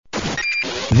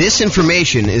This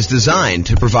information is designed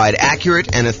to provide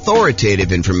accurate and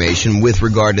authoritative information with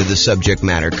regard to the subject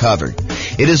matter covered.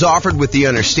 It is offered with the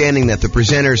understanding that the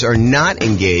presenters are not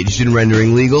engaged in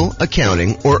rendering legal,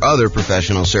 accounting, or other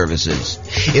professional services.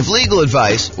 If legal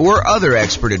advice or other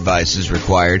expert advice is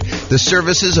required, the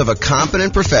services of a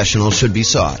competent professional should be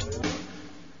sought.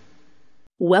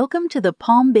 Welcome to the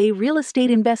Palm Bay Real Estate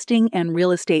Investing and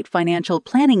Real Estate Financial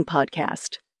Planning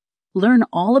Podcast. Learn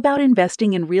all about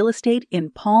investing in real estate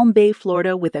in Palm Bay,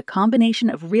 Florida, with a combination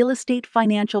of real estate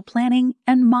financial planning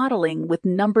and modeling with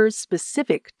numbers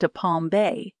specific to Palm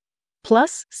Bay.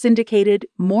 Plus, syndicated,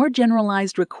 more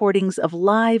generalized recordings of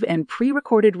live and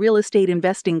pre-recorded real estate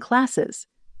investing classes,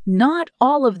 not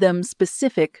all of them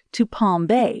specific to Palm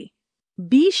Bay.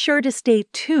 Be sure to stay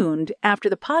tuned after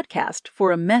the podcast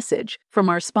for a message from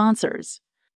our sponsors.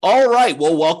 All right.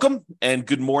 Well, welcome and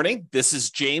good morning. This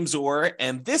is James Orr,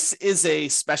 and this is a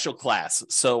special class.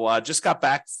 So just got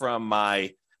back from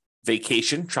my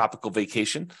vacation, tropical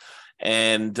vacation,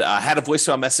 and had a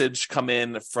voicemail message come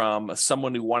in from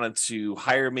someone who wanted to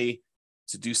hire me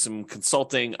to do some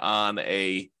consulting on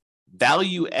a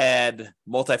value add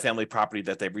multifamily property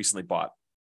that they've recently bought.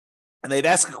 And they'd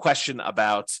ask a question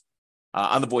about,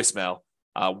 on the voicemail,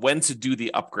 when to do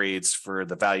the upgrades for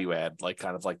the value add, like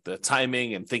kind of like the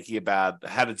timing and thinking about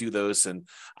how to do those. And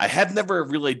I had never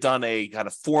really done a kind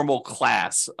of formal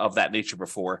class of that nature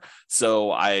before.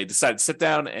 So I decided to sit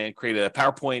down and create a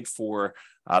PowerPoint for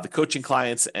the coaching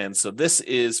clients. And so this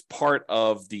is part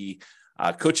of the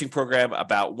coaching program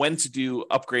about when to do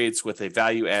upgrades with a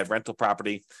value add rental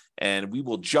property. And we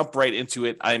will jump right into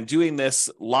it. I'm doing this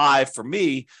live for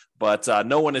me, but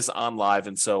no one is on live.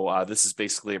 And so this is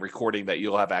basically a recording that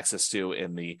you'll have access to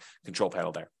in the control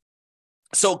panel there.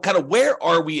 So kind of where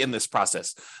are we in this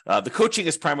process? The coaching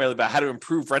is primarily about how to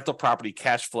improve rental property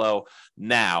cash flow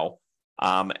now.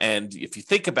 And if you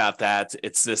think about that,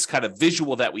 it's this kind of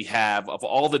visual that we have of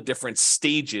all the different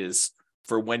stages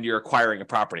for when you're acquiring a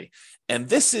property. And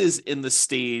this is in the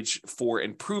stage for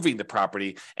improving the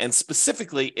property. And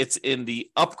specifically, it's in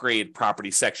the upgrade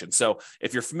property section. So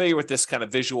if you're familiar with this kind of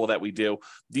visual that we do,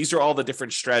 these are all the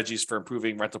different strategies for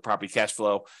improving rental property cash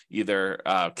flow, either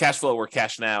cash flow or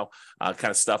cash now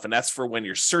kind of stuff. And that's for when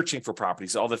you're searching for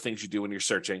properties, all the things you do when you're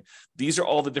searching. These are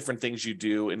all the different things you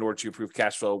do in order to improve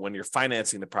cash flow when you're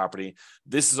financing the property.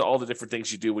 This is all the different things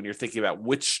you do when you're thinking about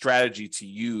which strategy to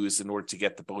use in order to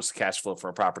get the most cash flow for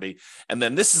a property. And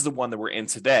then this is the one that we're in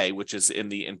today, which is in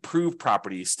the improved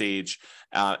property stage.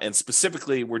 And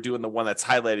specifically, we're doing the one that's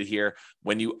highlighted here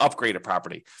when you upgrade a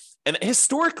property. And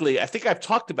historically, I think I've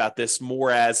talked about this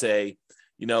more as a,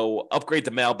 upgrade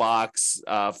the mailbox,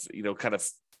 kind of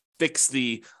fix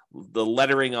the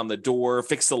lettering on the door,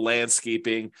 fix the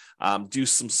landscaping, do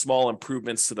some small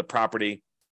improvements to the property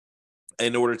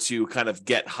in order to kind of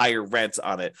get higher rent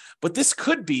on it. But this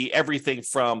could be everything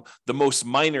from the most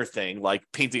minor thing, like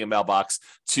painting a mailbox,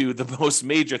 to the most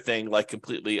major thing, like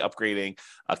completely upgrading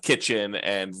a kitchen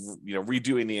and,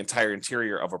 redoing the entire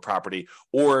interior of a property,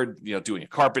 or, doing a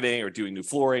carpeting or doing new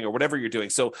flooring or whatever you're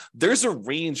doing. So there's a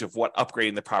range of what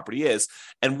upgrading the property is.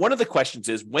 And one of the questions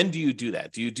is, when do you do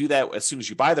that? Do you do that as soon as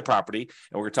you buy the property?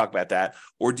 And we're going to talk about that.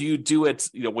 Or do you do it,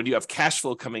 when you have cash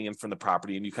flow coming in from the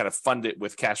property and you kind of fund it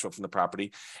with cash flow from the property?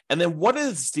 And then what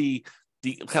is the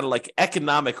kind of like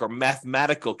economic or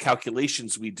mathematical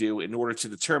calculations we do in order to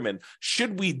determine,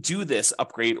 should we do this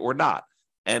upgrade or not?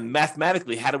 And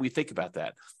mathematically, how do we think about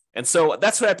that? And so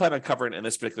that's what I plan on covering in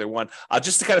this particular one.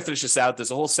 Just to kind of finish this out,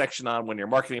 there's a whole section on when you're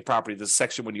marketing property. There's a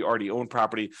section when you already own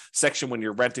property, section when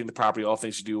you're renting the property, all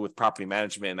things you do with property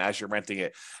management and as you're renting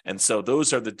it. And so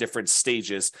those are the different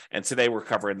stages. And today we're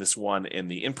covering this one in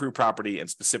the improved property and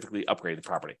specifically upgraded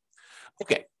property.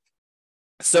 Okay.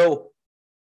 So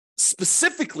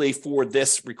specifically for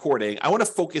this recording, I want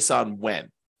to focus on when.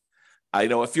 I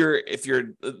know if you're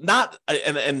not,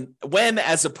 and when,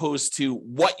 as opposed to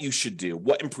what you should do,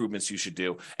 what improvements you should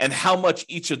do, and how much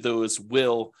each of those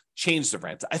will change the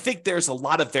rent. I think there's a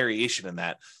lot of variation in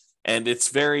that, and it's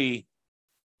very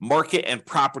market and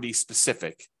property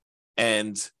specific.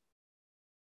 And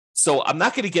so I'm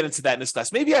not going to get into that in this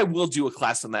class. Maybe I will do a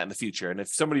class on that in the future. And if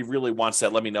somebody really wants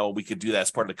that, let me know. We could do that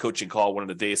as part of the coaching call one of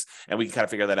the days, and we can kind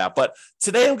of figure that out. But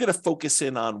today I'm going to focus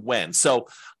in on when. So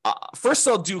first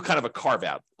I'll do kind of a carve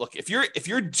out. Look, if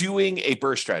you're doing a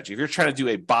BRRRR strategy, if you're trying to do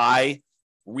a buy,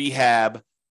 rehab,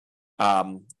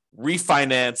 rent,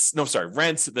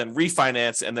 then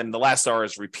refinance, and then the last R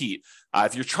is repeat.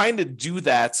 If you're trying to do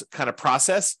that kind of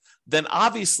process, then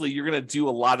obviously you're going to do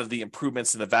a lot of the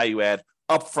improvements in the value add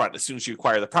upfront as soon as you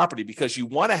acquire the property, because you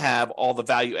want to have all the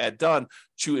value add done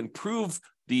to improve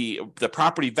the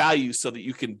property value so that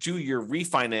you can do your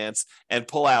refinance and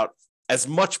pull out as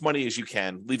much money as you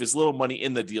can, leave as little money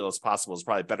in the deal as possible is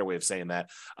probably a better way of saying that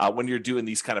when you're doing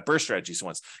these kind of burst strategies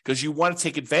once, because you want to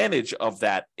take advantage of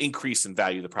that increase in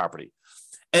value of the property.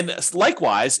 And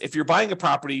likewise, if you're buying a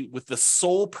property with the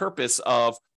sole purpose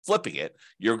of flipping it,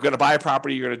 you're going to buy a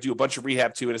property, you're going to do a bunch of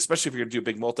rehab to it, especially if you're going to do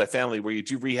a big multifamily where you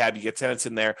do rehab, you get tenants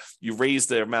in there, you raise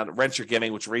the amount of rent you're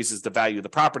getting, which raises the value of the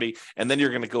property, and then you're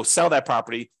going to go sell that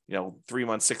property, 3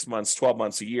 months, 6 months, 12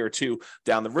 months, a year or two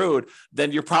down the road,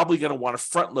 then you're probably going to want to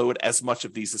front load as much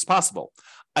of these as possible.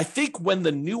 I think when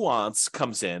the nuance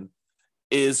comes in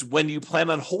is when you plan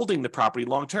on holding the property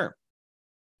long term.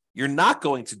 You're not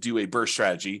going to do a burst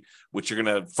strategy, which you're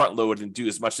going to front load and do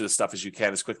as much of this stuff as you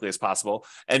can as quickly as possible.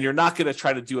 And you're not going to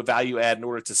try to do a value add in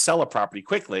order to sell a property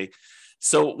quickly.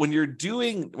 So when you're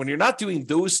not doing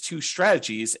those two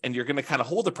strategies and you're going to kind of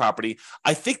hold the property,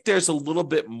 I think there's a little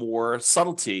bit more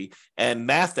subtlety and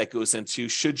math that goes into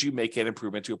should you make an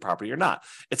improvement to a property or not.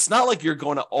 It's not like you're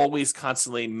going to always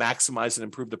constantly maximize and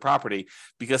improve the property,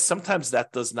 because sometimes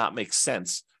that does not make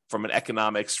sense from an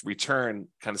economics return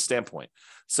kind of standpoint.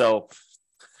 So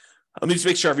let me just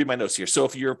make sure I read my notes here. So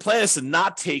if your plan is to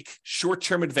not take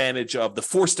short-term advantage of the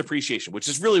forced appreciation, which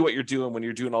is really what you're doing when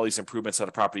you're doing all these improvements on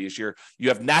a property, is you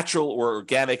have natural or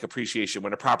organic appreciation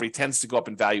when a property tends to go up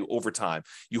in value over time.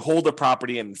 You hold a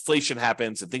property and inflation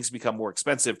happens and things become more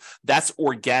expensive. That's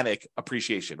organic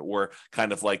appreciation, or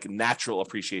kind of like natural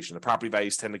appreciation. The property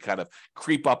values tend to kind of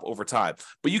creep up over time.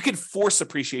 But you can force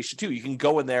appreciation too. You can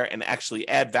go in there and actually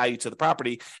add value to the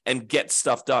property and get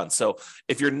stuff done. So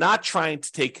if you're not trying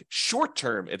to take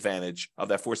short-term advantage of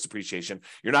that forced appreciation,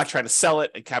 you're not trying to sell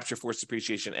it and capture forced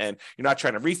appreciation, and you're not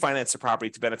trying to refinance the property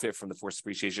to benefit from the forced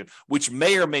appreciation, which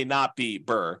may or may not be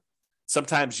BRRRR.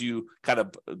 Sometimes you kind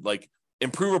of like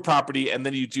improve a property and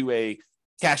then you do a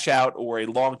cash out or a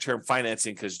long-term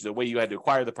financing because the way you had to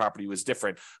acquire the property was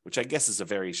different, which I guess is a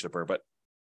variation of BRRRR, but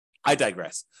I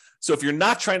digress. So if you're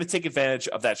not trying to take advantage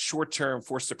of that short-term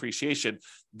forced appreciation,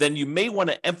 then you may want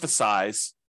to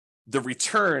emphasize the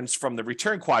returns from the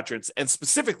return quadrants, and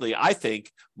specifically, I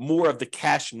think, more of the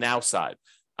cash now side.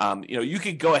 You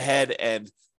could go ahead and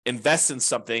invest in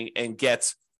something and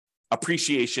get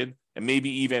appreciation and maybe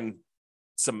even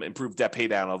some improved debt pay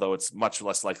down, although it's much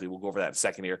less likely. We'll go over that in a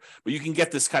second here. But you can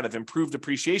get this kind of improved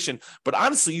appreciation. But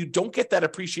honestly, you don't get that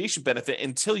appreciation benefit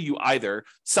until you either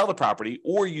sell the property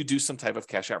or you do some type of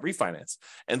cash out refinance.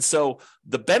 And so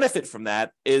the benefit from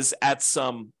that is at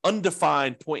some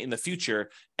undefined point in the future,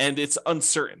 and it's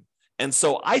uncertain. And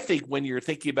so I think when you're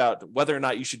thinking about whether or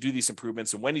not you should do these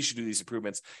improvements and when you should do these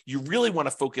improvements, you really want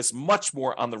to focus much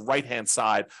more on the right-hand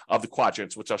side of the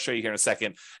quadrants, which I'll show you here in a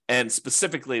second, and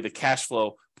specifically the cash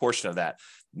flow portion of that.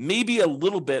 Maybe a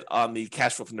little bit on the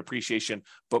cash flow from depreciation,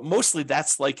 but mostly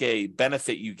that's like a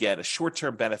benefit you get, a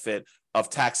short-term benefit of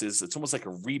taxes. It's almost like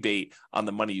a rebate on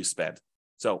the money you spend.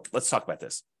 So let's talk about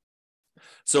this.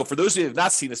 So for those of you who have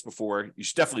not seen this before, you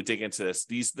should definitely dig into this.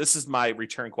 This is my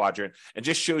return quadrant, and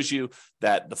just shows you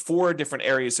that the 4 different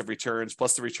areas of returns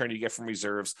plus the return you get from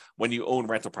reserves when you own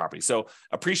rental property. So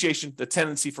appreciation, the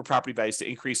tendency for property values to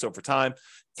increase over time.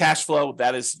 Cash flow,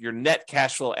 that is your net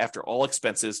cash flow after all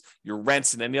expenses, your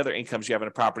rents and any other incomes you have in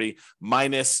a property,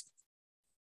 minus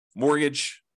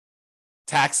mortgage,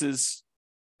 taxes,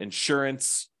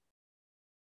 insurance,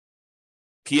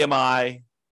 PMI,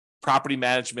 property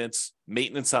management,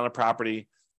 maintenance on a property,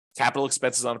 capital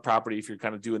expenses on a property, if you're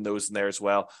kind of doing those in there as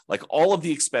well. Like all of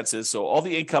the expenses, so all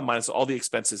the income minus all the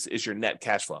expenses is your net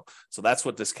cash flow. So that's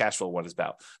what this cash flow one is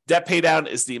about. Debt pay down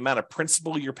is the amount of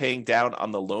principal you're paying down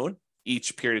on the loan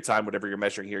each period of time, whatever you're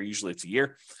measuring here. Usually it's a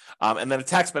year. And then the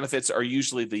tax benefits are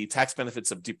usually the tax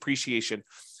benefits of depreciation.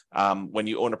 When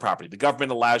you own a property, the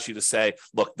government allows you to say,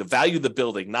 look, the value of the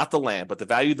building, not the land, but the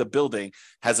value of the building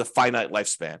has a finite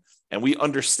lifespan. And we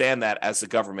understand that as the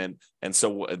government, and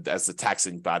so as the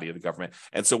taxing body of the government.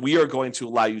 And so we are going to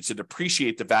allow you to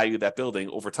depreciate the value of that building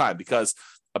over time, because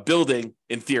a building,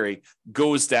 in theory,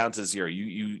 goes down to zero.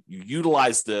 You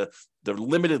utilize the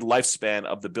limited lifespan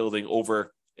of the building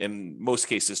over, in most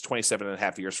cases, 27 and a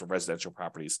half years for residential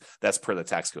properties. That's per the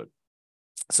tax code.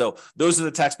 So those are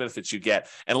the tax benefits you get.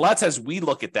 And a lot of times we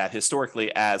look at that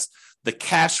historically as the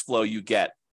cash flow you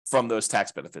get from those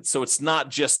tax benefits. So it's not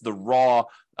just the raw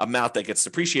amount that gets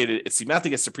depreciated. It's the amount that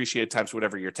gets depreciated times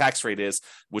whatever your tax rate is,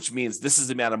 which means this is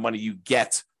the amount of money you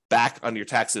get back on your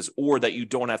taxes, or that you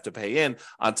don't have to pay in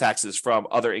on taxes from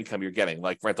other income you're getting,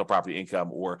 like rental property income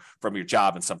or from your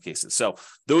job in some cases. So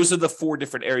those are the 4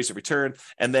 different areas of return.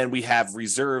 And then we have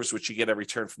reserves, which you get a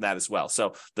return from that as well.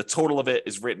 So the total of it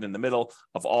is written in the middle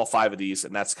of all 5 of these.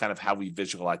 And that's kind of how we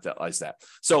visualize that.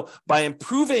 So by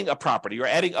improving a property or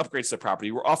adding upgrades to the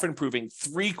property, we're often improving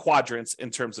 3 quadrants in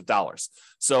terms of dollars.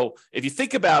 So if you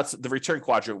think about the return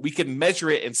quadrant, we can measure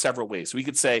it in several ways. We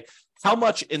could say, how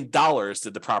much in dollars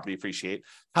did the property appreciate?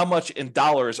 How much in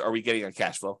dollars are we getting on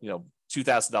cash flow?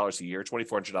 $2,000 a year,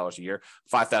 $2,400 a year,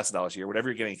 $5,000 a year, whatever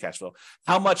you're getting in cash flow.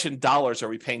 How much in dollars are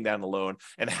we paying down the loan?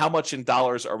 And how much in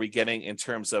dollars are we getting in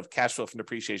terms of cash flow from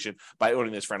depreciation by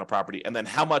owning this rental property? And then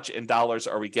how much in dollars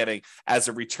are we getting as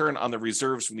a return on the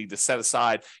reserves we need to set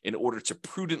aside in order to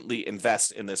prudently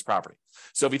invest in this property?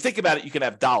 So if you think about it, you can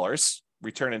have dollars,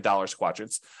 return in dollars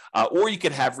quadrants, or you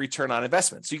could have return on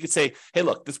investment. So you could say, hey,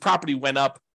 look, this property went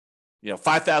up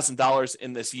 $5,000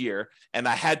 in this year, and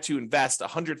I had to invest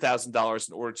 $100,000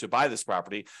 in order to buy this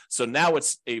property. So now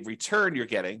it's a return you're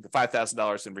getting, the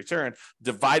 $5,000 in return,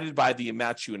 divided by the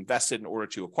amount you invested in order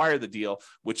to acquire the deal,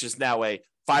 which is now a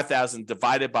 $5,000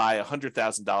 divided by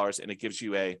 $100,000, and it gives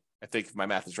you I think if my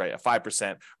math is right, a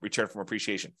 5% return from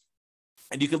appreciation.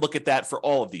 And you can look at that for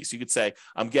all of these. You could say,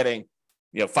 I'm getting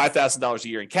 $5,000 a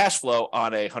year in cash flow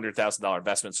on a $100,000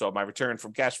 investment. So my return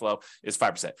from cash flow is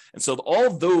 5%. And so all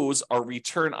of those are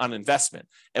return on investment.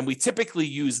 And we typically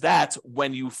use that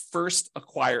when you first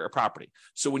acquire a property.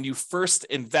 So when you first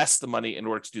invest the money in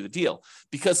order to do the deal,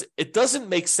 because it doesn't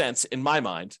make sense in my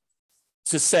mind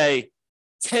to say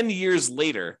 10 years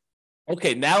later,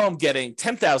 okay, now I'm getting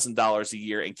 $10,000 a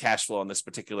year in cash flow on this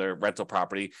particular rental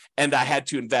property, and I had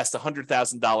to invest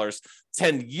 $100,000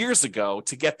 10 years ago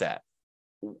to get that.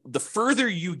 The further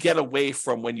you get away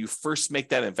from when you first make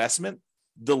that investment,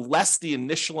 the less the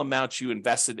initial amount you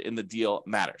invested in the deal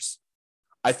matters.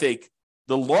 I think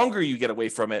the longer you get away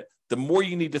from it, the more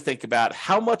you need to think about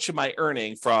how much am I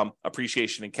earning from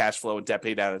appreciation and cash flow and debt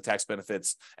pay down and tax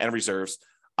benefits and reserves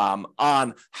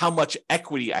on how much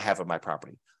equity I have in my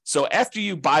property. So after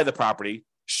you buy the property,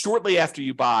 shortly after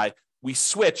you buy, we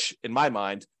switch, in my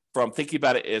mind, from thinking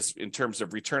about it as in terms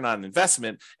of return on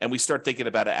investment, and we start thinking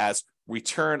about it as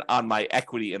return on my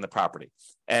equity in the property.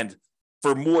 And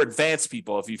for more advanced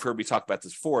people, if you've heard me talk about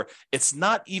this before, it's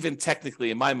not even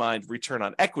technically, in my mind, return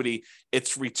on equity.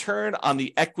 It's return on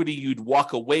the equity you'd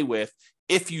walk away with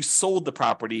if you sold the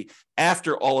property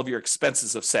after all of your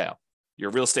expenses of sale,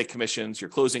 your real estate commissions, your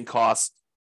closing costs,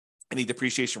 any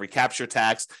depreciation recapture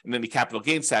tax, and any capital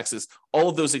gains taxes. All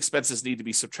of those expenses need to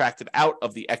be subtracted out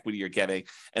of the equity you're getting.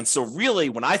 And so really,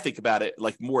 when I think about it,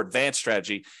 like more advanced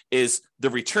strategy is the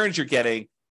returns you're getting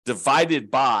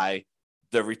divided by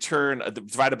the return,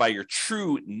 divided by your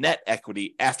true net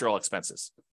equity after all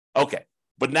expenses. Okay,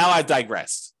 but now I've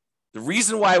digressed. The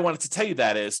reason why I wanted to tell you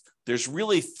that is there's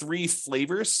really 3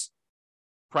 flavors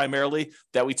primarily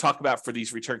that we talk about for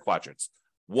these return quadrants.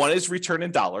 One is return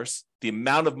in dollars, the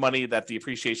amount of money that the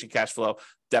appreciation, cash flow,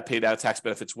 debt paid out, tax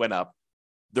benefits went up.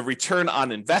 The return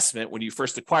on investment, when you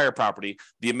first acquire property,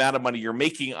 the amount of money you're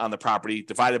making on the property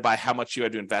divided by how much you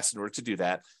had to invest in order to do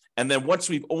that. And then once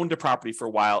we've owned a property for a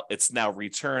while, it's now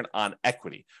return on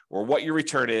equity, or what your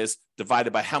return is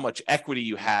divided by how much equity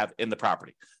you have in the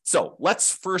property. So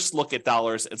let's first look at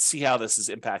dollars and see how this is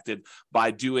impacted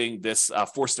by doing this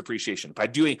forced depreciation, by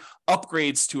doing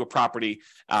upgrades to a property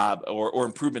or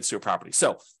improvements to a property.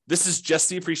 So this is just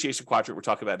the appreciation quadrant we're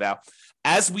talking about now.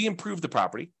 As we improve the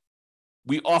property,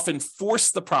 we often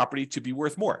force the property to be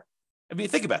worth more. I mean,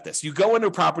 think about this. You go into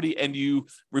a property and you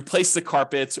replace the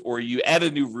carpet, or you add a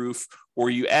new roof, or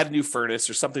you add a new furnace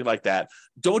or something like that.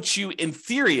 Don't you, in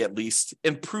theory at least,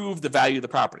 improve the value of the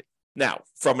property? Now,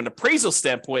 from an appraisal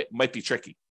standpoint, it might be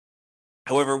tricky.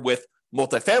 However, with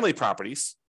multifamily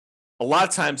properties, a lot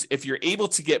of times if you're able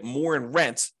to get more in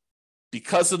rent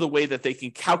because of the way that they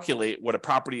can calculate what a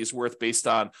property is worth based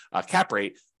on cap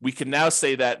rate, we can now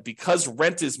say that because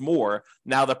rent is more,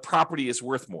 now the property is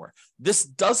worth more. This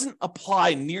doesn't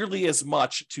apply nearly as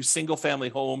much to single family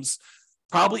homes,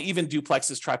 probably even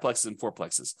duplexes, triplexes, and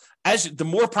fourplexes. The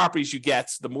more properties you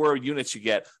get, the more units you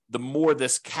get, the more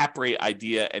this cap rate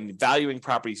idea and valuing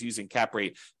properties using cap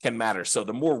rate can matter. So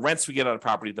the more rents we get on a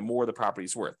property, the more the property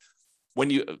is worth. When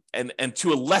you and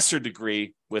to a lesser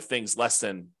degree with things less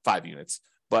than 5 units,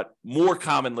 but more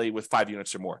commonly with 5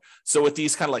 units or more. So with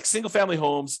these kind of like single family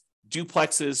homes,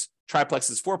 duplexes,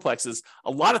 triplexes, fourplexes,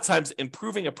 a lot of times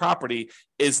improving a property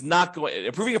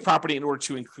in order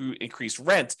to increase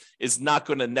rent is not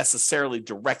going to necessarily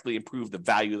directly improve the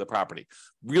value of the property.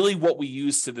 Really what we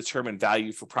use to determine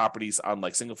value for properties on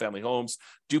like single family homes,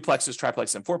 duplexes,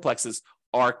 triplexes, and fourplexes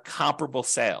are comparable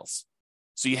sales.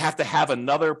 So you have to have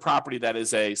another property that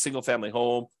is a single family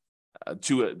home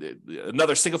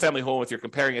another single family home if you're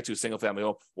comparing it to a single family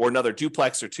home, or another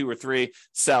duplex or 2 or 3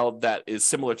 sell that is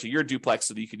similar to your duplex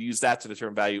so that you could use that to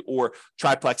determine value, or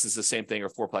triplex is the same thing, or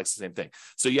fourplex is the same thing.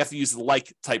 So you have to use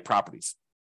like type properties.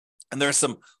 And there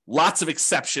are lots of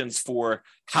exceptions for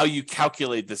how you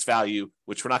calculate this value,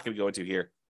 which we're not going to go into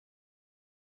here.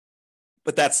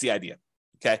 But that's the idea.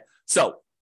 Okay. So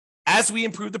as we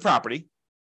improve the property,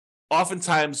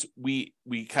 oftentimes we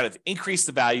kind of increase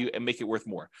the value and make it worth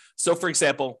more. So for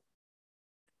example,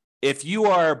 if you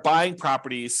are buying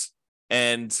properties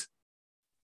and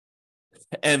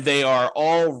they are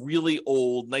all really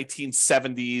old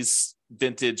 1970s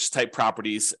vintage type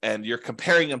properties, and you're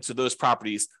comparing them to those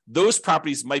properties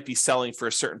might be selling for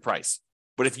a certain price.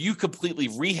 But if you completely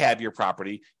rehab your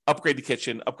property, upgrade the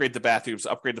kitchen, upgrade the bathrooms,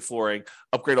 upgrade the flooring,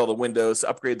 upgrade all the windows,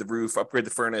 upgrade the roof, upgrade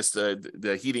the furnace,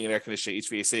 the heating and air conditioning,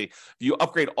 HVAC, if you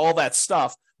upgrade all that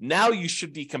stuff, now you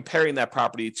should be comparing that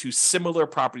property to similar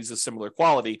properties of similar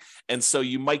quality. And so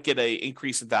you might get an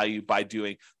increase in value by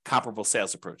doing comparable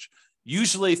sales approach.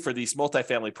 Usually for these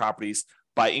multifamily properties,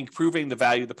 by improving the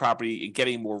value of the property and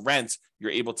getting more rent, you're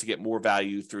able to get more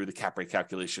value through the cap rate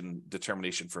calculation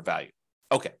determination for value.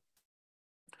 Okay.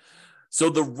 So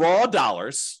the raw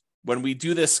dollars, when we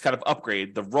do this kind of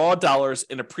upgrade, the raw dollars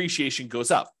in appreciation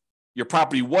goes up. Your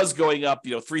property was going up,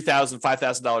 $3,000,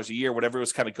 $5,000 a year, whatever it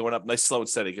was kind of going up, nice, slow and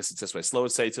steady. I guess it's this way, slow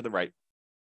and steady to the right,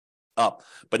 up.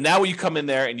 But now when you come in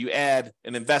there and you add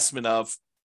an investment of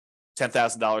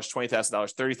 $10,000,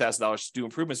 $20,000, $30,000 to do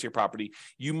improvements to your property,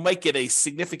 you might get a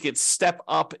significant step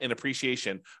up in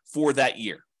appreciation for that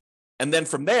year. And then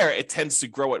from there, it tends to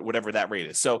grow at whatever that rate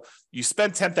is. So you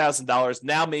spend $10,000,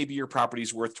 now maybe your property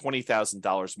is worth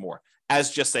 $20,000 more, as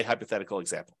just a hypothetical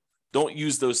example. Don't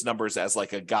use those numbers as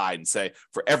like a guide and say,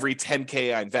 for every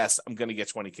 10K I invest, I'm going to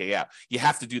get 20K out. You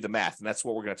have to do the math, and that's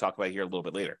what we're going to talk about here a little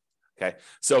bit later. Okay.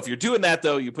 So if you're doing that,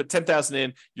 though, you put $10,000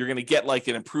 in, you're going to get like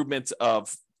an improvement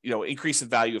of increase in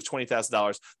value of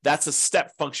 $20,000. That's a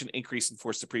step function increase in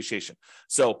forced depreciation.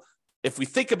 So if we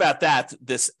think about that,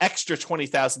 this extra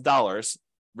 $20,000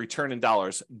 return in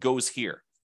dollars goes here.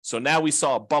 So now we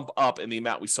saw a bump up in the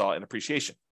amount we saw in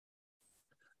appreciation.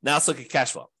 Now let's look at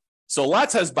cash flow. So a lot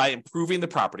of times by improving the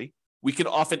property, we can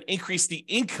often increase the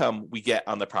income we get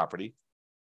on the property.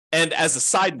 And as a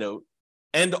side note,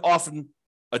 and often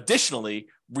additionally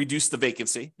reduce the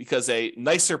vacancy, because a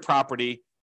nicer property,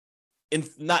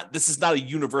 this is not a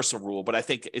universal rule, but I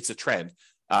think it's a trend.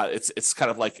 It's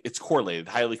kind of like it's correlated,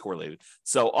 highly correlated.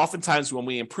 So oftentimes when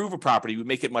we improve a property, we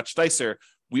make it much nicer.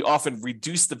 We often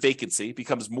reduce the vacancy,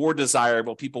 becomes more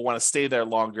desirable. People want to stay there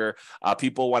longer.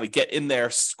 People want to get in there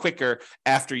quicker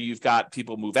after you've got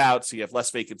people move out. So you have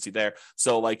less vacancy there.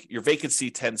 So like your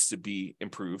vacancy tends to be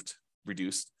improved,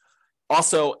 reduced.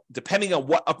 Also, depending on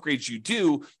what upgrades you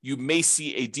do, you may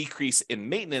see a decrease in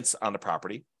maintenance on the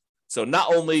property. So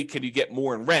not only can you get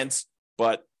more in rent,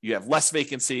 but you have less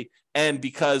vacancy. And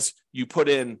because you put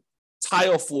in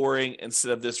tile flooring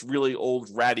instead of this really old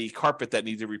ratty carpet that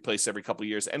needs to be replaced every couple of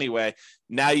years anyway,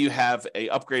 now you have a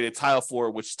upgraded tile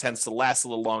floor, which tends to last a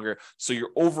little longer. So your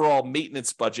overall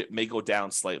maintenance budget may go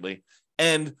down slightly.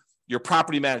 And your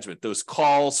property management, those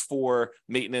calls for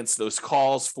maintenance, those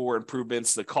calls for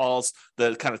improvements, the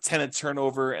kind of tenant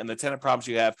turnover and the tenant problems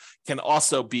you have can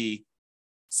also be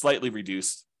slightly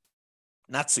reduced.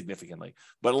 Not significantly,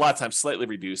 but a lot of times slightly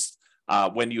reduced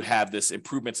when you have this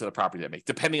improvement to the property that make,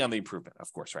 depending on the improvement,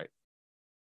 of course, right?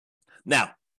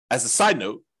 Now, as a side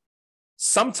note,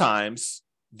 sometimes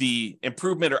the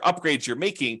improvement or upgrades you're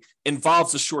making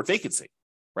involves a short vacancy,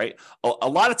 right? A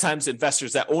lot of times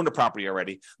investors that own a property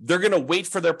already, they're going to wait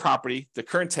for their property, the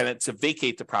current tenant, to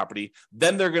vacate the property.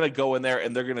 Then they're going to go in there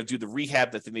and they're going to do the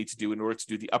rehab that they need to do in order to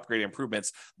do the upgrade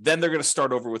improvements. Then they're going to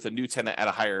start over with a new tenant at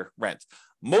a higher rent.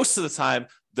 Most of the time,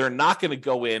 they're not going to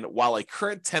go in while a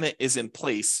current tenant is in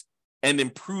place and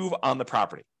improve on the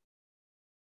property,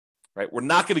 right? We're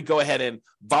not going to go ahead and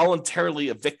voluntarily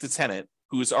evict the tenant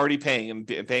who is already paying and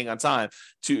paying on time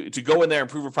to go in there,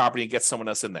 improve a property, and get someone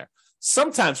else in there.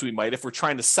 Sometimes we might if we're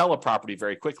trying to sell a property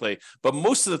very quickly, but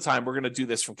most of the time we're going to do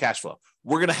this from cash flow.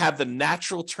 We're going to have the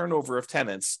natural turnover of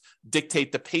tenants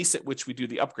dictate the pace at which we do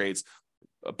the upgrades,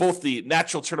 both the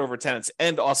natural turnover of tenants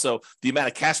and also the amount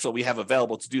of cash flow we have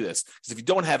available to do this. Because if you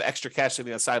don't have extra cash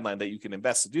sitting on the sideline that you can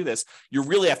invest to do this, you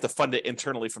really have to fund it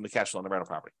internally from the cash flow on the rental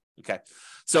property. Okay.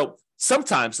 So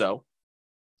sometimes though,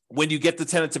 when you get the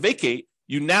tenant to vacate,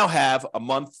 you now have a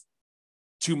month,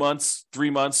 2 months,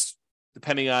 3 months,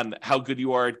 depending on how good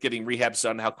you are at getting rehabs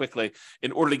done, how quickly,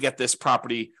 in order to get this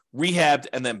property rehabbed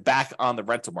and then back on the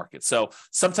rental market. So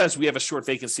sometimes we have a short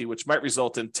vacancy, which might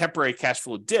result in temporary cash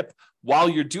flow dip while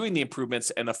you're doing the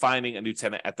improvements and finding a new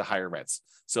tenant at the higher rents.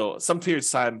 So some periods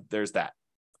of time, there's that.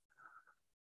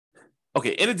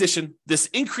 Okay, in addition, this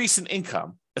increase in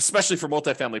income, especially for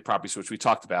multifamily properties, which we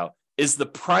talked about, is the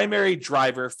primary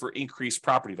driver for increased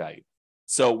property value.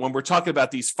 So when we're talking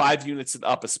about these 5 units and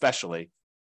up, especially,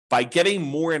 by getting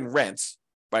more in rent,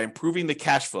 by improving the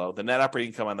cash flow, the net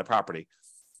operating income on the property,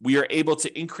 we are able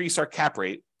to increase our cap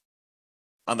rate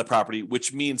on the property,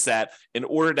 which means that in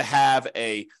order to have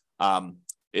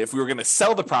if we were going to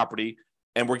sell the property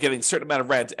and we're getting a certain amount of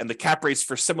rent and the cap rates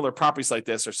for similar properties like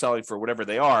this are selling for whatever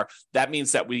they are, that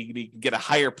means that we can get a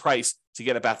higher price to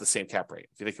get about the same cap rate,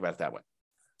 if you think about it that way.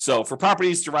 So for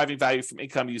properties deriving value from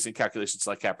income using calculations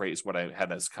like cap rate is what I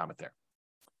had as a comment there.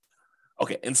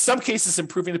 Okay, in some cases,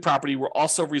 improving the property will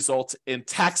also result in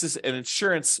taxes and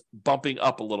insurance bumping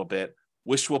up a little bit,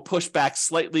 which will push back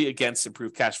slightly against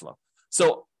improved cash flow.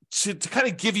 So to kind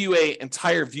of give you an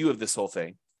entire view of this whole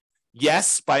thing,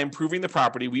 yes, by improving the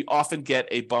property, we often get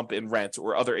a bump in rent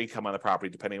or other income on the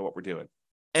property, depending on what we're doing.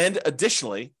 And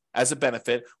additionally, as a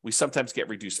benefit, we sometimes get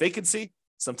reduced vacancy,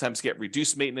 sometimes get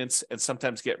reduced maintenance, and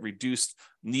sometimes get reduced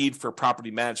need for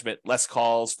property management, less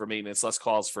calls for maintenance, less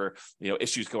calls for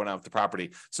issues going on with the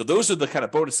property. So those are the kind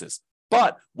of bonuses.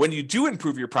 But when you do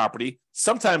improve your property,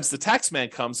 sometimes the tax man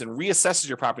comes and reassesses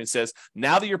your property and says,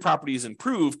 now that your property is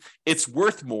improved, it's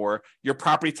worth more. Your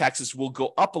property taxes will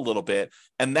go up a little bit,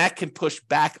 and that can push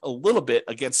back a little bit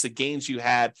against the gains you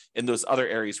had in those other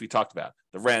areas we talked about,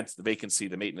 the rent, the vacancy,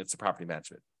 the maintenance, the property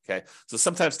management. Okay, so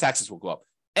sometimes taxes will go up.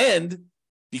 And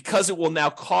because it will now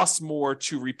cost more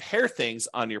to repair things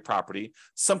on your property,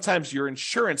 sometimes your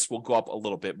insurance will go up a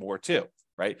little bit more too,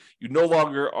 right? You no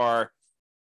longer are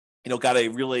got a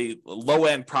really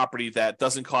low-end property that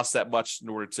doesn't cost that much in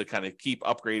order to kind of keep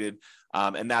upgraded.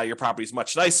 And now your property is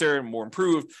much nicer and more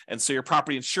improved. And so your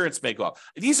property insurance may go up.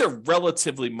 These are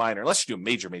relatively minor, unless you do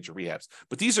major rehabs,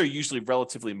 but these are usually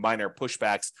relatively minor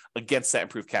pushbacks against that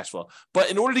improved cash flow. But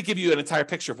in order to give you an entire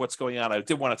picture of what's going on, I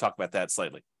did want to talk about that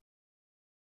slightly.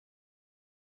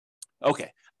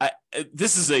 Okay.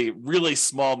 This is a really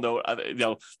small note.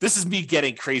 This is me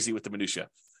getting crazy with the minutia.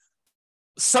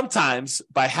 Sometimes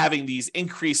by having these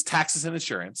increased taxes and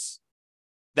insurance,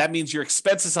 that means your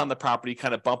expenses on the property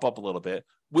kind of bump up a little bit,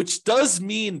 which does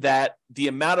mean that the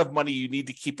amount of money you need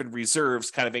to keep in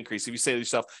reserves kind of increase. If you say to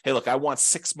yourself, hey, look, I want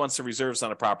 6 months of reserves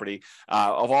on a property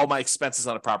of all my expenses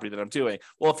on a property that I'm doing.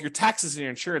 Well, if your taxes and your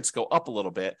insurance go up a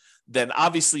little bit, then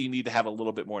obviously you need to have a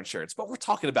little bit more insurance. But we're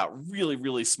talking about really,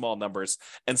 really small numbers.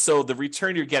 And so the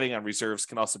return you're getting on reserves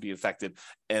can also be affected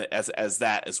as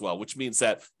that as well, which means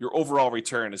that your overall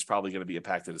return is probably going to be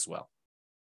impacted as well.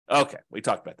 Okay, we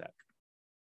talked about that.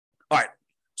 All right,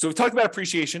 so we talked about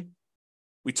appreciation.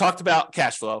 We talked about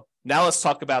cash flow. Now let's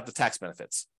talk about the tax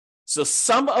benefits. So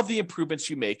some of the improvements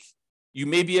you make, you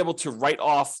may be able to write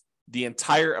off the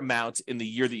entire amount in the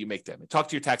year that you make them. And talk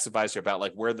to your tax advisor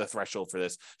about where the threshold for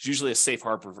this. It's usually a safe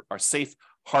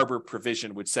harbor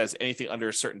provision, which says anything under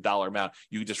a certain dollar amount,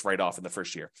 you can just write off in the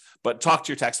first year. But talk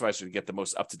to your tax advisor to get the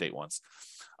most up-to-date ones.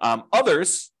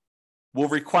 Others will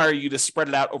require you to spread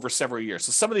it out over several years.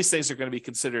 So some of these things are going to be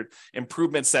considered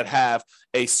improvements that have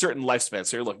a certain lifespan.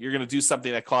 So look, you're going to do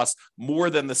something that costs more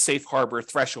than the safe harbor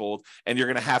threshold, and you're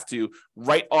going to have to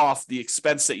write off the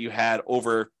expense that you had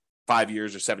over 5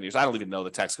 years or 7 years. I don't even know the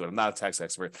tax code. I'm not a tax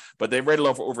expert, but they write it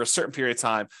over a certain period of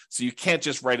time. So you can't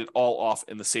just write it all off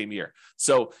in the same year.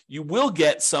 So you will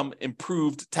get some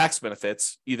improved tax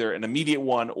benefits, either an immediate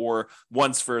one or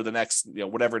ones for the next,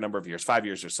 whatever number of years, 5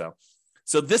 years or so.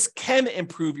 So this can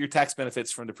improve your tax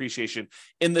benefits from depreciation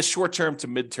in the short term to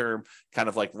midterm kind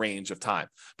of range of time.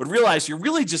 But realize you're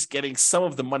really just getting some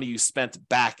of the money you spent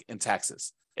back in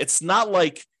taxes. It's not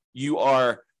like you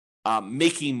are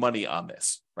making money on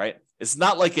this, right? It's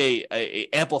not like a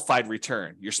amplified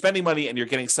return. You're spending money and you're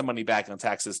getting some money back on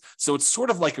taxes. So it's sort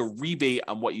of like a rebate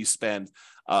on what you spend,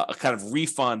 a kind of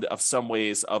refund of some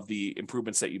ways of the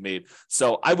improvements that you made.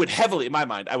 So in my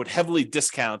mind, I would heavily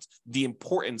discount the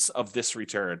importance of this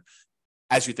return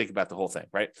as you think about the whole thing,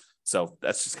 right? So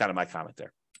that's just kind of my comment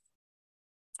there.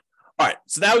 All right,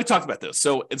 so now we talked about this.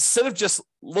 So instead of just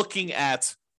looking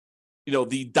at,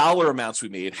 the dollar amounts we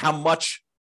made, how much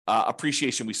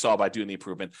appreciation we saw by doing the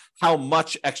improvement, how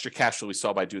much extra cash flow we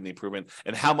saw by doing the improvement,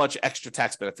 and how much extra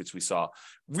tax benefits we saw.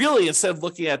 Really, instead of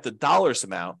looking at the dollars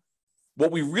amount,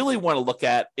 what we really want to look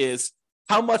at is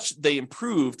how much they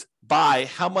improved by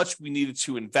how much we needed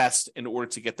to invest in order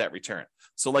to get that return.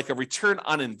 So like a return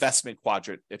on investment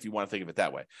quadrant, if you want to think of it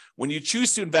that way. When you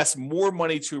choose to invest more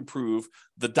money to improve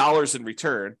the dollars in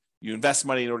return, you invest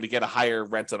money in order to get a higher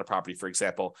rent on a property, for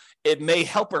example, it may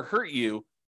help or hurt you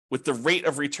with the rate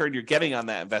of return you're getting on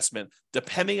that investment,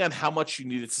 depending on how much you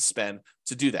needed to spend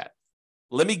to do that.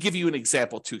 Let me give you an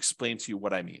example to explain to you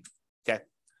what I mean, okay?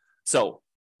 So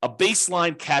a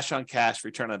baseline cash on cash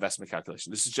return on investment calculation.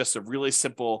 This is just a really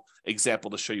simple example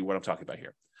to show you what I'm talking about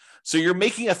here. So you're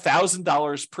making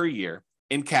 $1,000 per year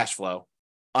in cash flow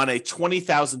on a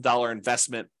 $20,000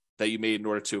 investment that you made in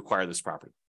order to acquire this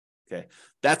property. Okay,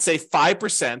 that's a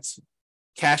 5%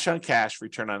 cash on cash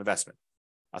return on investment.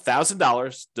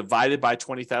 $1,000 divided by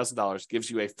 $20,000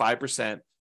 gives you a 5%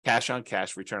 cash on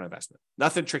cash return on investment.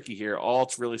 Nothing tricky here. All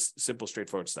it's really simple,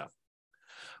 straightforward stuff.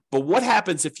 But what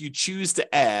happens if you choose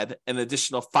to add an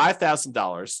additional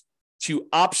 $5,000 to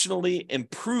optionally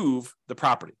improve the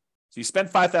property? So you spend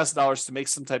 $5,000 to make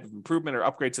some type of improvement or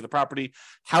upgrade to the property.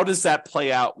 How does that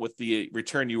play out with the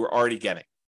return you were already getting?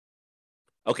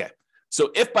 Okay,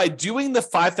 so if by doing the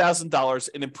 $5,000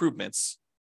 in improvements,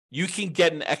 you can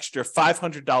get an extra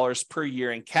 $500 per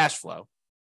year in cash flow.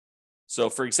 So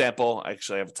for example,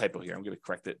 actually I have a typo here. I'm going to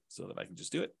correct it so that I can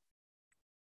just do it.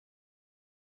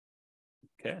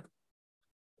 Okay.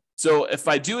 So if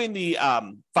by doing the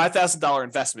 $5,000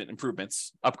 investment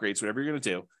improvements, upgrades, whatever you're going to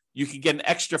do, you can get an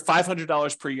extra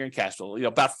 $500 per year in cash flow.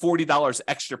 About $40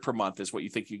 extra per month is what you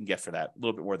think you can get for that. A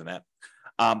little bit more than that.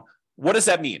 What does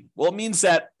that mean? Well, it means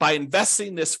that by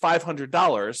investing this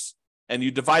 $500 and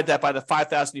you divide that by the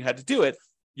 $5,000 you had to do it,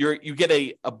 you get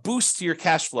a boost to your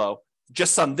cash flow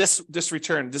just on this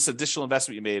return, this additional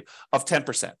investment you made of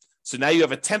 10%. So now you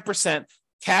have a 10%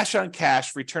 cash on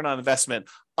cash return on investment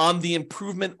on the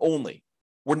improvement only.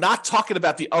 We're not talking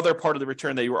about the other part of the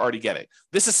return that you were already getting.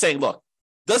 This is saying, look,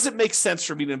 does it make sense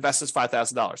for me to invest this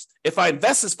 $5,000? If I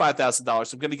invest this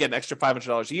 $5,000, I'm going to get an extra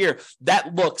 $500 a year.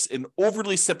 That looks an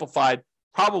overly simplified,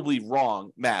 probably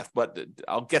wrong math, but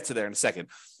I'll get to there in a second.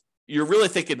 You're really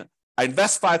thinking, I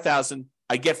invest $5,000,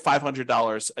 I get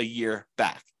 $500 a year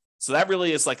back. So that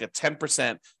really is like a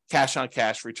 10% cash on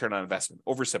cash return on investment,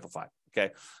 oversimplified.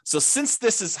 Okay. So since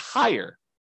this is higher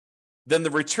than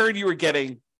the return you were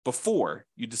getting before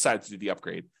you decided to do the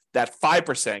upgrade, that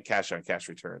 5% cash on cash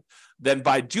return, then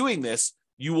by doing this,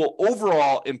 you will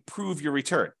overall improve your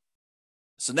return.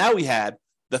 So now we had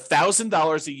the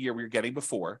 $1,000 a year we were getting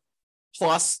before,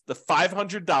 plus the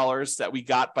 $500 that we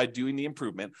got by doing the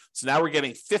improvement. So now we're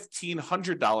getting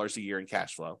 $1,500 a year in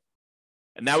cash flow.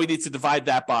 And now we need to divide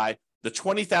that by the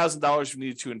 $20,000 we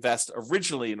needed to invest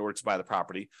originally in order to buy the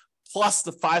property, plus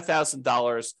the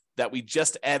 $5,000 that we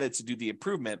just added to do the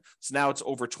improvement. So now it's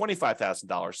over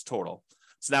 $25,000 total.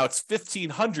 So now it's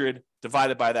 $1,500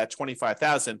 divided by that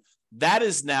 $25,000. That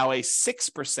is now a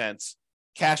 6%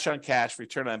 cash on cash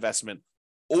return on investment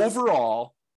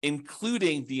overall,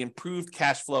 including the improved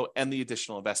cash flow and the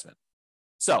additional investment.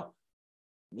 So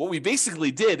what we basically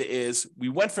did is we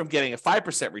went from getting a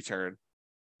 5% return.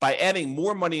 By adding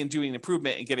more money and doing an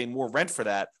improvement and getting more rent for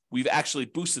that, we've actually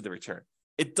boosted the return.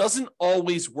 It doesn't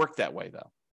always work that way,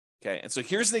 though. Okay, and so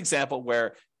here's an example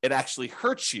where it actually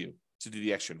hurts you to do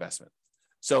the extra investment.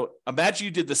 So imagine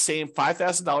you did the same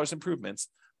 $5,000 improvements,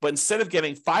 but instead of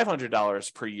getting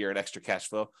 $500 per year in extra cash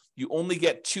flow, you only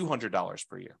get $200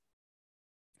 per year.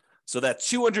 So that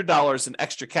 $200 in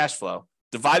extra cash flow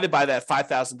divided by that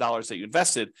 $5,000 that you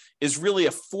invested is really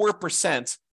a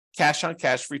 4% cash on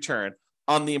cash return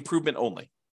on the improvement only.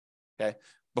 Okay.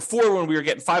 Before, when we were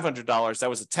getting $500, that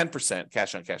was a 10%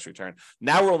 cash on cash return.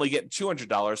 Now we're only getting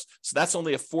 $200. So that's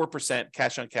only a 4%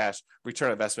 cash on cash return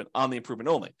on investment on the improvement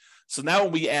only. So now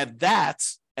when we add that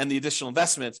and the additional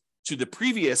investment to the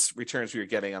previous returns we were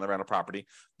getting on the rental property,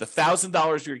 the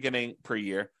 $1,000 we were getting per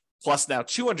year, plus now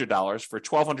 $200 for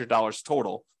 $1,200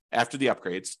 total after the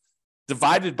upgrades,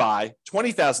 divided by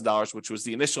 $20,000, which was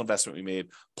the initial investment we made,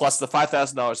 plus the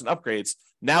 $5,000 in upgrades.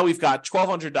 Now we've got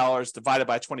 $1,200 divided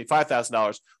by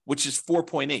 $25,000, which is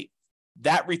 4.8.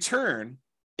 That return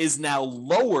is now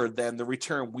lower than the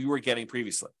return we were getting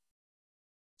previously.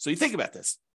 So you think about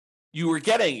this.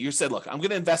 You said, look, I'm going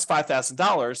to invest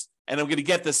 $5,000 and I'm going to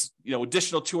get this,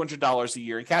 additional $200 a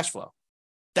year in cash flow.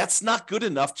 That's not good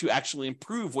enough to actually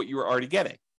improve what you were already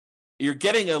getting. You're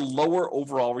getting a lower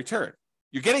overall return.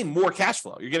 You're getting more cash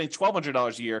flow. You're getting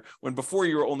 $1,200 a year when before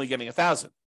you were only getting $1,000.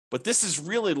 But this is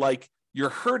really like you're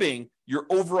hurting your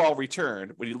overall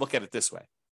return when you look at it this way.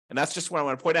 And that's just what I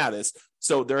want to point out is,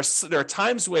 so there are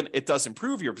times when it does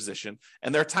improve your position,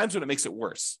 and there are times when it makes it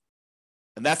worse.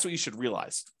 And that's what you should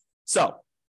realize. So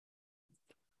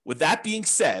with that being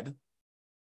said,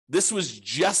 this was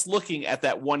just looking at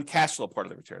that one cash flow part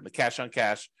of the return, the cash on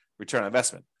cash return on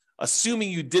investment, assuming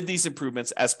you did these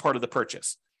improvements as part of the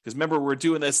purchase. Because remember, we're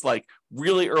doing this like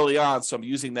really early on, so I'm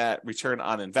using that return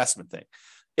on investment thing.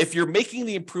 If you're making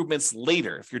the improvements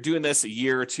later, if you're doing this a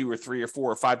year or 2 or 3 or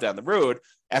 4 or 5 down the road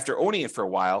after owning it for a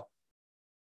while,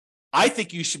 I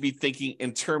think you should be thinking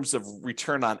in terms of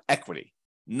return on equity,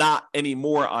 not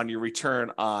anymore on your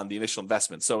return on the initial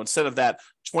investment. So instead of that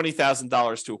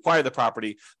 $20,000 to acquire the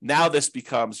property, now this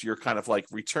becomes your kind of like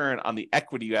return on the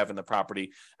equity you have in the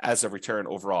property as a return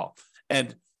overall.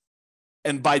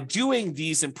 And by doing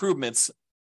these improvements,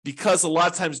 because a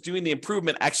lot of times doing the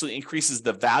improvement actually increases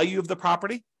the value of the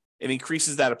property, it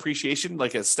increases that appreciation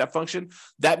like a step function.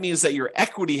 That means that your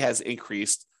equity has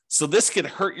increased. So this can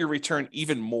hurt your return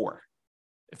even more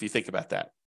if you think about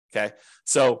that. Okay.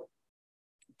 So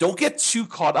don't get too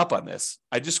caught up on this.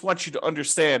 I just want you to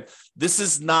understand this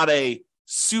is not a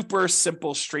super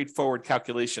simple, straightforward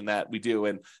calculation that we do.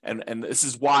 And this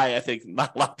is why I think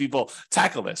not a lot of people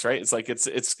tackle this, right? It's like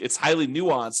it's highly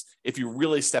nuanced if you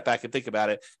really step back and think about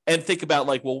it and think about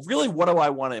like, well, really, what do I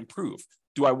want to improve?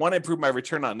 Do I want to improve my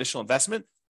return on initial investment?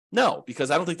 No,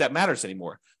 because I don't think that matters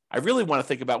anymore. I really want to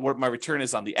think about what my return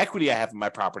is on the equity I have in my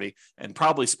property and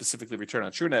probably specifically return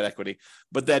on true net equity.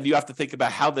 But then you have to think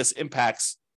about how this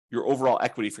impacts your overall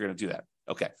equity if you're going to do that.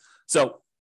 Okay. So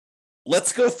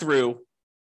let's go through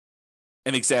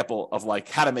an example of like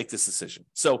how to make this decision.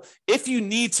 So if you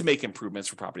need to make improvements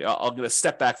for property, I'm going to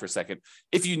step back for a second.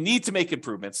 If you need to make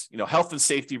improvements, health and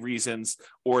safety reasons,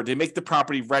 or to make the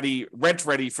property rent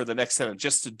ready for the next tenant,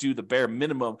 just to do the bare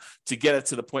minimum to get it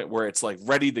to the point where it's like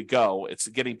ready to go, it's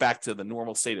getting back to the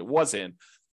normal state it was in,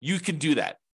 you can do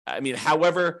that. I mean,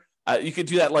 however, you can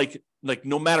do that like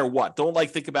no matter what. Don't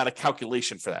think about a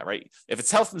calculation for that, right? If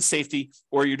it's health and safety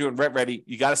or you're doing rent ready,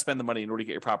 you got to spend the money in order to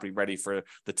get your property ready for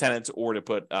the tenants or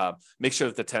to make sure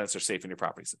that the tenants are safe in your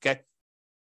properties, okay?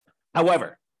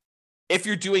 However, if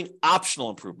you're doing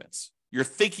optional improvements, you're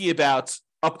thinking about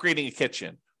upgrading a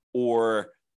kitchen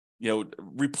or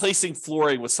replacing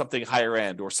flooring with something higher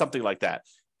end or something like that.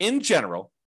 In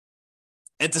general,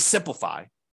 and to simplify,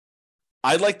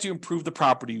 I'd like to improve the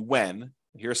property when,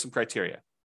 here are some criteria.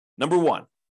 Number one,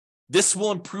 this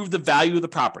will improve the value of the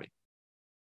property.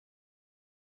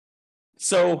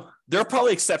 So there are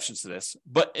probably exceptions to this,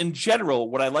 but in general,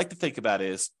 what I like to think about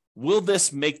is, will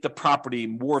this make the property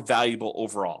more valuable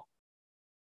overall?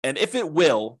 And if it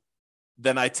will,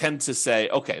 then I tend to say,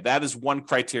 okay, that is one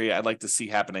criteria I'd like to see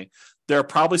happening. There are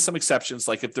probably some exceptions,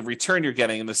 like if the return you're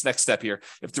getting in this next step here,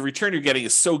 if the return you're getting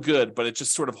is so good, but it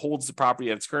just sort of holds the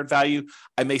property at its current value,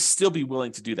 I may still be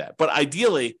willing to do that. But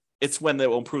ideally, it's when they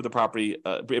will improve the property,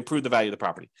 improve the value of the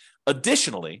property.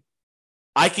 Additionally,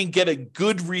 I can get a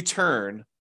good return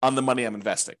on the money I'm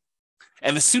investing.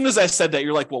 And as soon as I said that,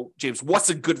 you're like, well, James, what's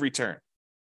a good return?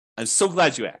 I'm so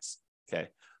glad you asked. Okay.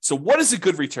 So what is a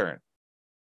good return?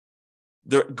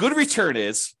 The good return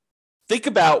is, think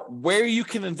about where you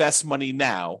can invest money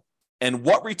now and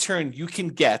what return you can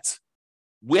get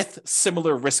with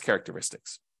similar risk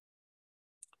characteristics.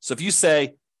 So if you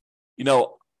say,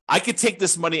 I could take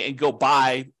this money and go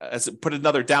put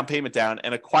another down payment down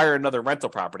and acquire another rental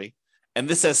property, and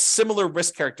this has similar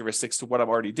risk characteristics to what I'm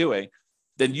already doing,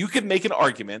 then you could make an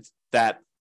argument that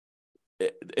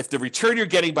if the return you're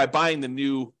getting by buying the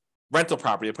new rental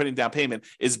property or putting down payment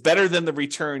is better than the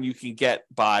return you can get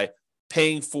by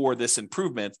paying for this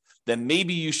improvement, then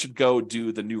maybe you should go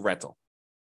do the new rental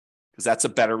because that's a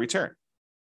better return.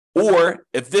 Or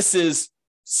if this is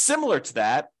similar to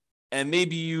that, and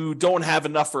maybe you don't have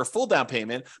enough for a full down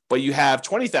payment, but you have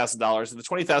 $20,000 and the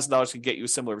 $20,000 can get you a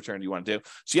similar return you want to do.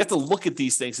 So you have to look at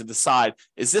these things and decide,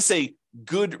 is this a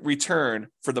good return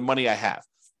for the money I have?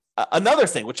 Another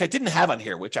thing, which I didn't have on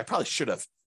here, which I probably should have,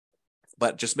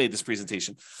 but just made this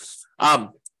presentation. I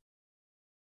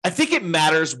think it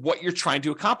matters what you're trying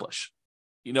to accomplish.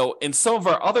 In some of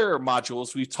our other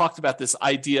modules, we've talked about this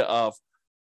idea of,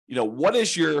 what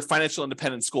is your financial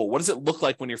independence goal? What does it look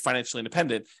like when you're financially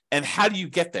independent? And how do you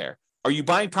get there? Are you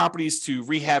buying properties to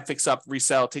rehab, fix up,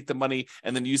 resell, take the money,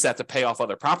 and then use that to pay off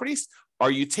other properties? Are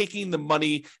you taking the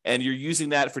money and you're using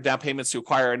that for down payments to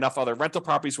acquire enough other rental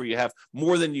properties where you have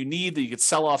more than you need that you could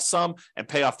sell off some and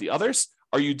pay off the others?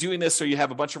 Are you doing this so you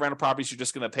have a bunch of rental properties, you're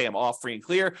just going to pay them off free and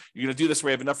clear? You're going to do this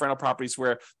where you have enough rental properties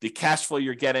where the cash flow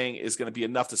you're getting is going to be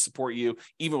enough to support you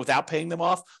even without paying them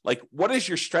off? Like, what is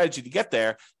your strategy to get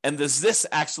there? And does this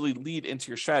actually lead into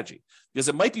your strategy? Because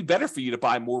it might be better for you to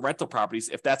buy more rental properties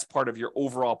if that's part of your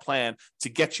overall plan to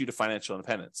get you to financial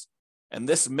independence. And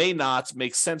this may not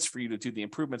make sense for you to do the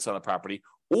improvements on the property.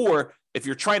 Or if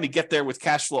you're trying to get there with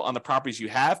cash flow on the properties you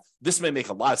have, this may make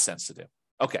a lot of sense to do.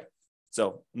 Okay.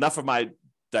 So enough of my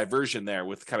diversion there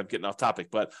with kind of getting off topic,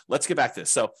 but let's get back to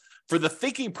this. So for the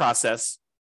thinking process,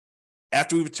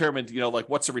 after we've determined, like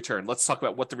what's the return, let's talk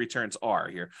about what the returns are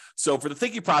here. So for the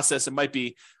thinking process, it might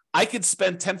be, I could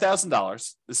spend $10,000.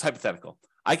 This is hypothetical.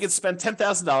 I could spend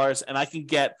 $10,000 and I can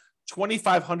get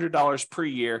 $2,500 per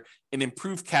year in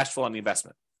improved cash flow on the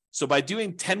investment. So by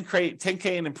doing 10K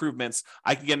in improvements,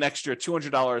 I can get an extra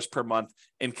 $200 per month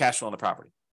in cash flow on the property.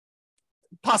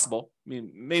 Possible. I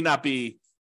mean, may not be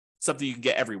something you can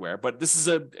get everywhere, but this is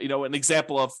an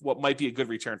example of what might be a good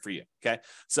return for you. Okay.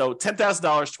 So $10,000,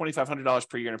 $2,500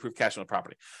 per year in improved cash flow on the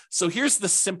property. So here's the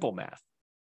simple math,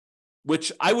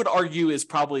 which I would argue is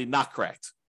probably not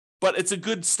correct, but it's a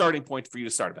good starting point for you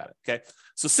to start about it. Okay.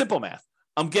 So simple math.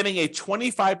 I'm getting a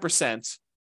 25%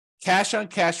 cash on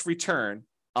cash return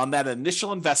on that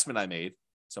initial investment I made.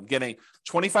 So I'm getting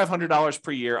 $2,500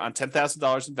 per year on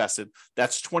 $10,000 invested.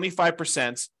 That's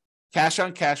 25% cash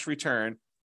on cash return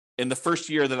in the first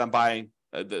year that I'm buying,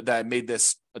 that I made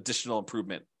this additional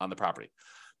improvement on the property.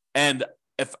 And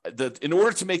in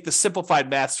order to make the simplified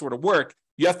math sort of work,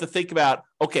 you have to think about,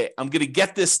 okay, I'm going to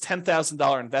get this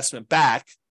 $10,000 investment back,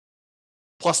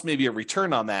 plus maybe a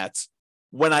return on that,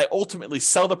 when I ultimately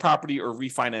sell the property or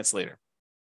refinance later.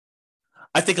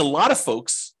 I think a lot of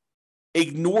folks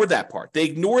ignore that part. They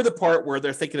ignore the part where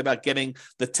they're thinking about getting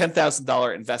the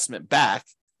 $10,000 investment back.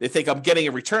 They think I'm getting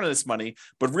a return on this money,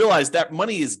 but realize that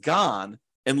money is gone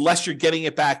unless you're getting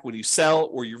it back when you sell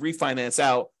or you refinance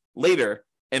out later.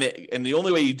 And the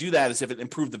only way you do that is if it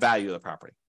improved the value of the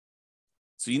property.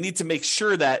 So you need to make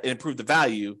sure that it improved the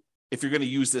value if you're going to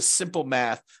use this simple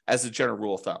math as a general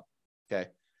rule of thumb. Okay.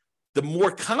 The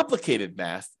more complicated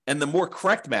math and the more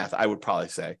correct math, I would probably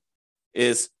say,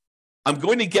 is I'm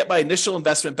going to get my initial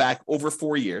investment back over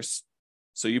 4 years.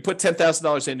 So you put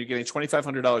 $10,000 in, you're getting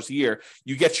 $2,500 a year.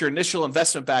 You get your initial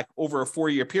investment back over a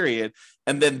 4-year period.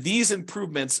 And then these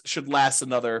improvements should last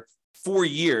another 4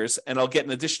 years. And I'll get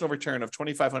an additional return of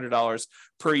 $2,500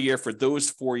 per year for those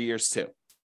 4 years too.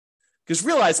 Because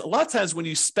realize a lot of times when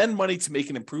you spend money to make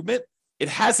an improvement, it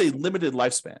has a limited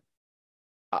lifespan.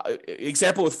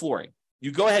 Example with flooring.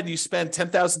 You go ahead and you spend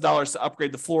 $10,000 to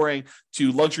upgrade the flooring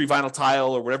to luxury vinyl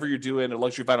tile or whatever you're doing, or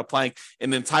luxury vinyl plank in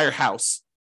the entire house.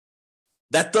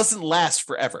 That doesn't last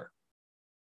forever,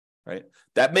 right?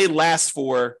 That may last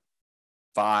for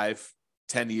 5,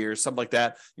 10 years, something like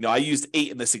that. I used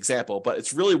 8 in this example, but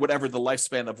it's really whatever the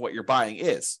lifespan of what you're buying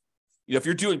is. If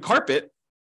you're doing carpet,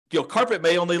 carpet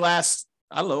may only last,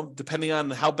 I don't know, depending on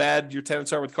how bad your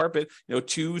tenants are with carpet,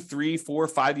 2, 3, 4,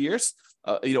 5 years,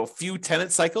 a few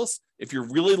tenant cycles. If you're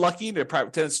really lucky, the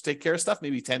private tenants take care of stuff,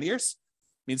 maybe 10 years.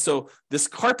 So this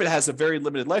carpet has a very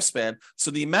limited lifespan.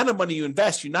 So the amount of money you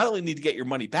invest, you not only need to get your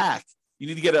money back, you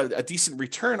need to get a decent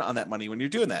return on that money when you're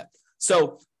doing that.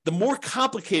 So the more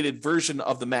complicated version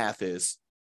of the math is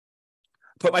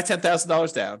put my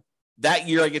 $10,000 down. That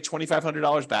year I get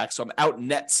 $2,500 back. So I'm out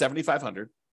net $7,500.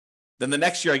 Then the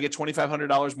next year I get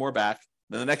 $2,500 more back.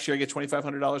 Then the next year I get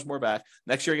 $2,500 more back.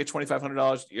 Next year I get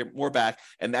 $2,500 more back.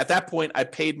 And at that point, I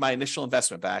paid my initial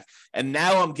investment back. And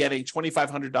now I'm getting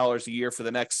 $2,500 a year for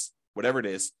the next, whatever it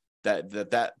is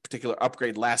that particular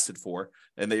upgrade lasted for,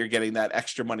 and that you're getting that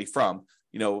extra money from,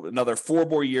 another 4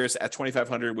 more years at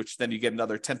 $2,500, which then you get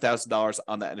another $10,000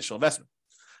 on that initial investment.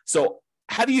 So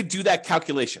how do you do that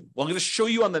calculation? Well, I'm going to show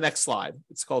you on the next slide.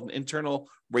 It's called an internal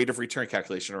rate of return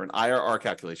calculation, or an IRR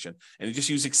calculation. And you just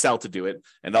use Excel to do it.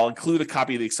 And I'll include a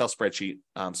copy of the Excel spreadsheet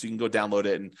so you can go download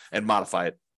it and modify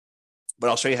it. But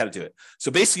I'll show you how to do it.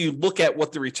 So basically, you look at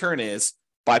what the return is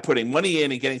by putting money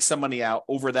in and getting some money out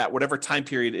over that, whatever time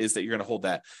period is that you're going to hold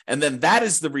that. And then that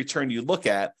is the return you look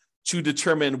at to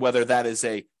determine whether that is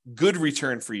a good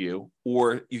return for you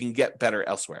or you can get better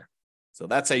elsewhere. So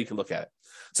that's how you can look at it.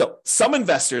 So some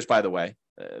investors, by the way,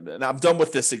 and I'm done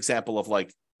with this example of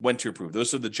like when to approve.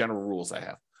 Those are the general rules I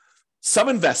have. Some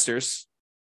investors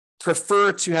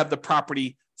prefer to have the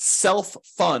property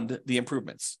self-fund the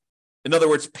improvements. In other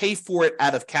words, pay for it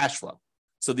out of cash flow.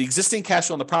 So the existing cash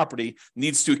flow on the property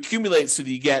needs to accumulate so that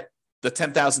you get the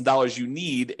 $10,000 you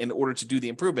need in order to do the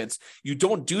improvements. You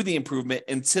don't do the improvement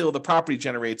until the property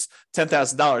generates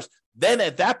 $10,000. Then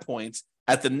at that point,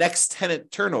 at the next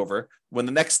tenant turnover, when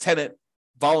the next tenant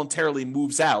voluntarily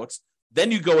moves out,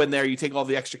 then you go in there, you take all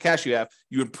the extra cash you have,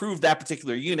 you improve that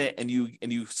particular unit, and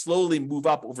you slowly move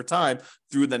up over time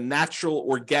through the natural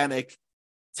organic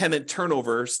tenant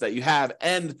turnovers that you have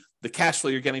and the cash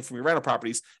flow you're getting from your rental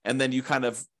properties, and then you kind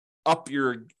of up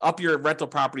your rental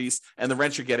properties and the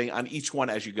rent you're getting on each one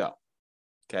as you go.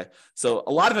 Okay, so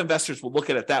a lot of investors will look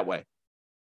at it that way.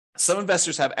 Some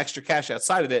investors have extra cash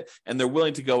outside of it, and they're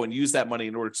willing to go and use that money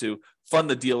in order to fund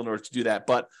the deal in order to do that.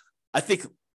 But I think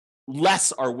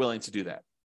less are willing to do that.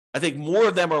 I think more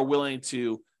of them are willing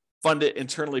to fund it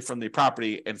internally from the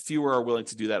property, and fewer are willing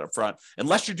to do that up front.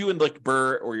 Unless you're doing like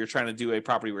BRRRR or you're trying to do a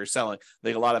property where you're selling, I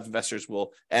think a lot of investors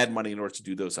will add money in order to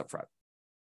do those up front.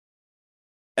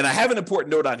 And I have an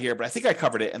important note on here, but I think I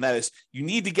covered it, and that is you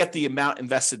need to get the amount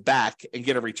invested back and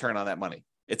get a return on that money.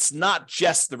 It's not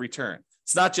just the return.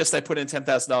 It's not just I put in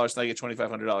 $10,000 and I get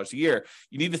 $2,500 a year.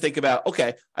 You need to think about,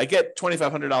 okay, I get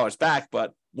 $2,500 back,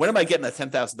 but when am I getting that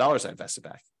 $10,000 I invested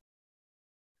back?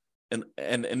 And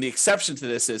the exception to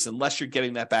this is unless you're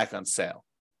getting that back on sale.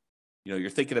 You're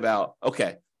thinking about,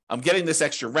 okay, I'm getting this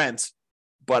extra rent,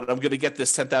 but I'm going to get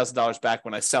this $10,000 back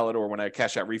when I sell it or when I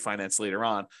cash out refinance later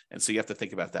on. And so you have to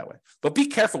think about it that way. But be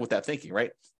careful with that thinking,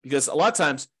 right? Because a lot of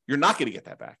times you're not going to get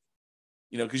that back,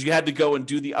 because you had to go and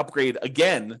do the upgrade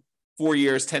again 4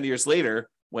 years, 10 years later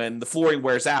when the flooring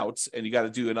wears out and you got to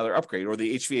do another upgrade, or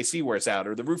the HVAC wears out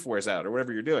or the roof wears out or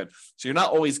whatever you're doing. So you're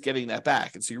not always getting that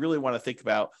back. And so you really want to think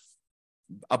about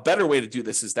a better way to do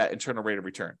this is that internal rate of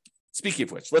return. Speaking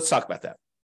of which, let's talk about that.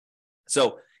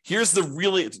 So here's to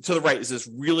the right is this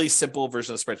really simple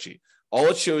version of the spreadsheet. All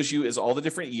it shows you is all the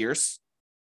different years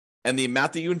and the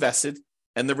amount that you invested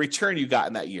and the return you got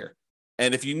in that year.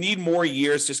 And if you need more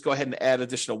years, just go ahead and add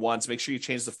additional ones. Make sure you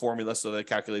change the formula so that it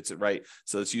calculates it right.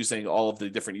 So it's using all of the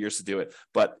different years to do it.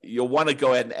 But you'll want to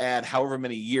go ahead and add however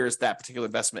many years that particular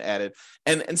investment added.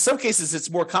 And in some cases, it's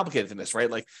more complicated than this,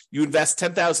 right? Like you invest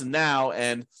 $10,000 now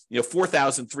and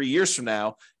 $4,000 3 years from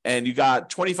now, and you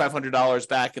got $2,500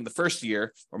 back in the first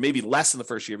year, or maybe less in the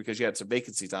first year because you had some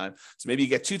vacancy time. So maybe you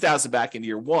get $2,000 back in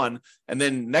year one, and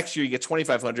then next year you get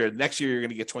 $2,500. Next year you're going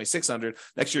to get $2,600.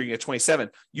 Next year you get $2,700.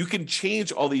 You can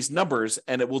change all these numbers,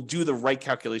 and it will do the right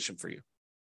calculation for you.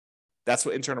 That's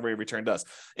what internal rate of return does.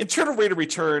 Internal rate of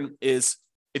return is,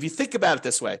 if you think about it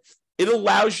this way, it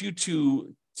allows you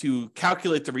to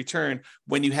calculate the return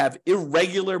when you have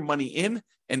irregular money in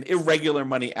and irregular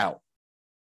money out.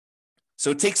 So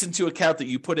it takes into account that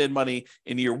you put in money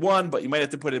in year one, but you might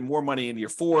have to put in more money in year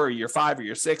 4 or year 5 or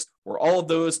year 6 or all of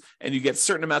those. And you get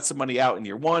certain amounts of money out in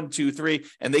year 1, 2, 3,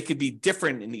 and they could be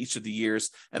different in each of the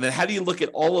years. And then how do you look at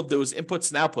all of those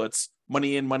inputs and outputs,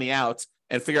 money in, money out,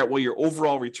 and figure out what your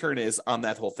overall return is on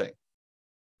that whole thing?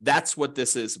 That's what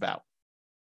this is about.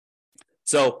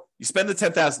 So you spend the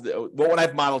 $10,000. What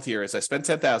I've modeled here is I spend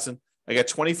 $10,000. I got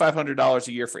 $2,500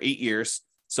 a year for 8 years.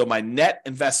 So my net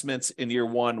investments in year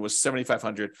one was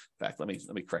 $7,500. In fact, let me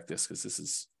correct this because this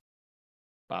is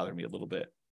bothering me a little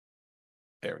bit.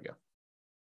 There we go.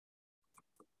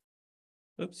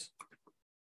 Oops.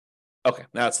 Okay,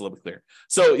 now it's a little bit clearer.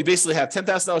 So you basically have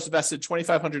 $10,000 invested,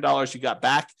 $2,500 you got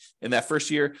back in that first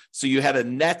year. So you had a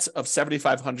net of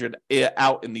 $7,500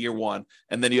 out in the year one,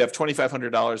 and then you have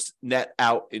 $2,500 net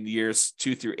out in years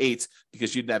 2 through 8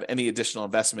 because you didn't have any additional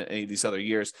investment in any of these other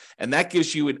years, and that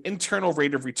gives you an internal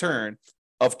rate of return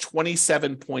of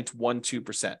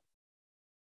 27.12%.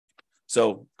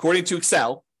 So according to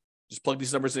Excel, just plug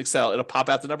these numbers in Excel, it'll pop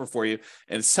out the number for you,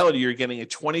 and it's telling you you're getting a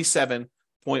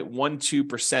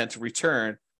 27.12%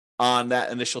 return on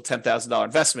that initial $10,000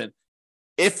 investment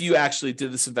if you actually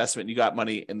did this investment and you got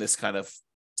money in this kind of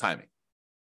timing.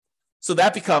 So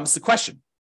that becomes the question.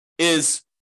 Is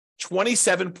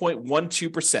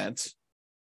 27.12%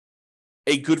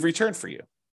 a good return for you?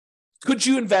 Could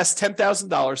you invest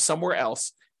 $10,000 somewhere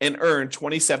else and earn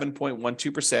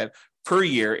 27.12% per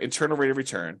year internal rate of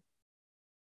return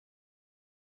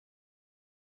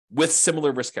with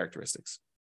similar risk characteristics?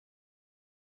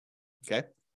 Okay,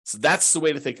 so that's the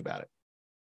way to think about it.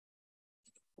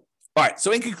 All right,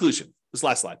 so in conclusion, this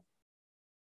last slide.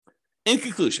 In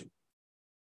conclusion,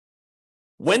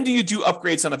 when do you do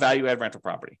upgrades on a value-add rental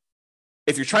property?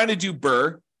 If you're trying to do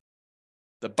BRRRR,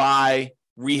 the buy,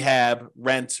 rehab,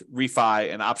 rent,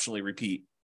 refi, and optionally repeat,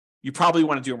 you probably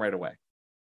want to do them right away.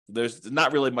 There's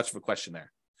not really much of a question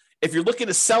there. If you're looking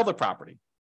to sell the property,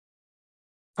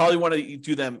 probably want to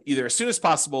do them either as soon as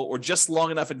possible or just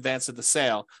long enough in advance of the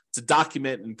sale to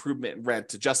document improvement in rent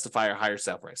to justify a higher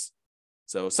sale price.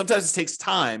 So sometimes it takes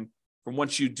time from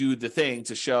once you do the thing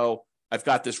to show I've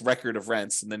got this record of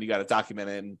rents, and then you got to document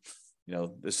it, and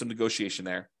there's some negotiation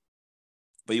there.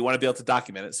 But you want to be able to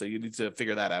document it, so you need to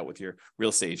figure that out with your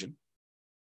real estate agent.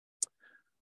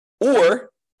 Or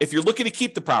if you're looking to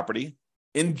keep the property,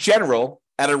 in general,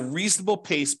 at a reasonable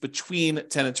pace between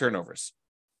tenant turnovers.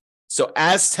 So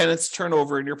as tenants turn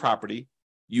over in your property,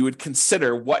 you would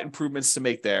consider what improvements to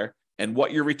make there and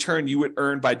what your return you would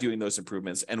earn by doing those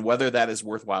improvements and whether that is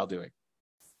worthwhile doing.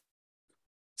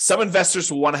 Some investors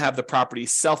will want to have the property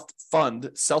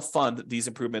self-fund these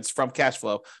improvements from cash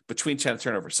flow between tenant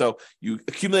turnover. So you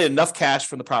accumulate enough cash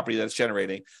from the property that it's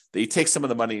generating that you take some of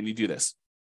the money and you do this.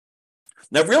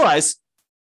 Now realize,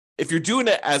 if you're doing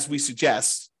it as we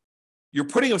suggest, you're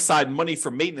putting aside money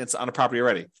for maintenance on a property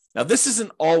already. Now, this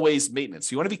isn't always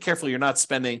maintenance. You want to be careful you're not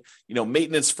spending,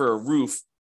 maintenance for a roof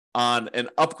on an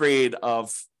upgrade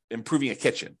of improving a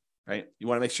kitchen, right? You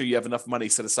want to make sure you have enough money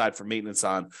set aside for maintenance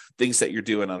on things that you're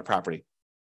doing on a property.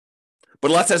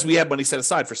 But a lot of times we have money set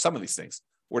aside for some of these things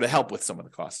or to help with some of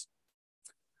the costs.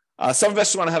 Some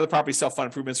investors want to have the property self-fund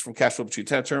improvements from cash flow between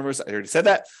tenant turnovers. I already said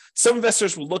that. Some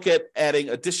investors will look at adding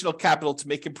additional capital to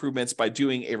make improvements by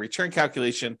doing a return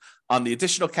calculation on the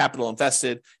additional capital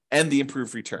invested and the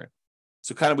improved return.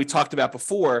 So kind of we talked about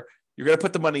before, you're going to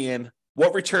put the money in.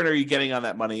 What return are you getting on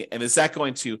that money? And is that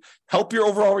going to help your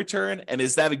overall return? And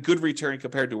is that a good return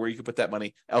compared to where you could put that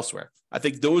money elsewhere? I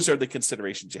think those are the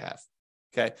considerations you have.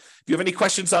 Okay. If you have any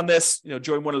questions on this,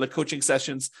 join one of the coaching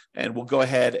sessions and we'll go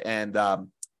ahead and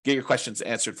get your questions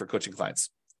answered for coaching clients.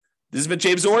 This has been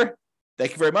James Orr.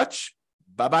 Thank you very much.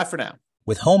 Bye-bye for now.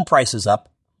 With home prices up,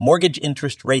 mortgage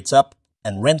interest rates up,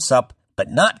 and rents up, but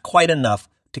not quite enough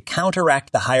to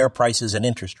counteract the higher prices and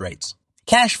interest rates,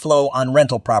 cash flow on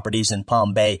rental properties in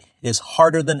Palm Bay is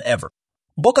harder than ever.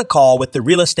 Book a call with the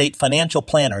Real Estate Financial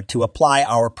Planner to apply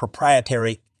our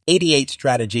proprietary 88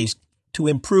 strategies to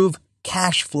improve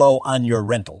cash flow on your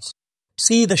rentals.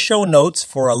 See the show notes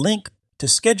for a link to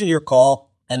schedule your call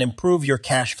and improve your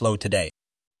cash flow today.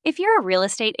 If you're a real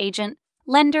estate agent,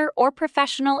 lender, or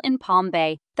professional in Palm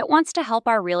Bay that wants to help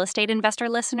our real estate investor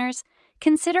listeners,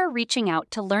 consider reaching out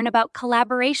to learn about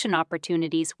collaboration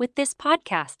opportunities with this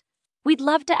podcast. We'd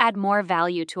love to add more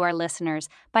value to our listeners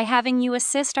by having you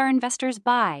assist our investors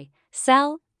buy,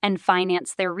 sell, and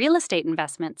finance their real estate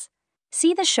investments.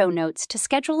 See the show notes to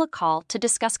schedule a call to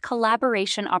discuss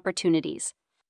collaboration opportunities.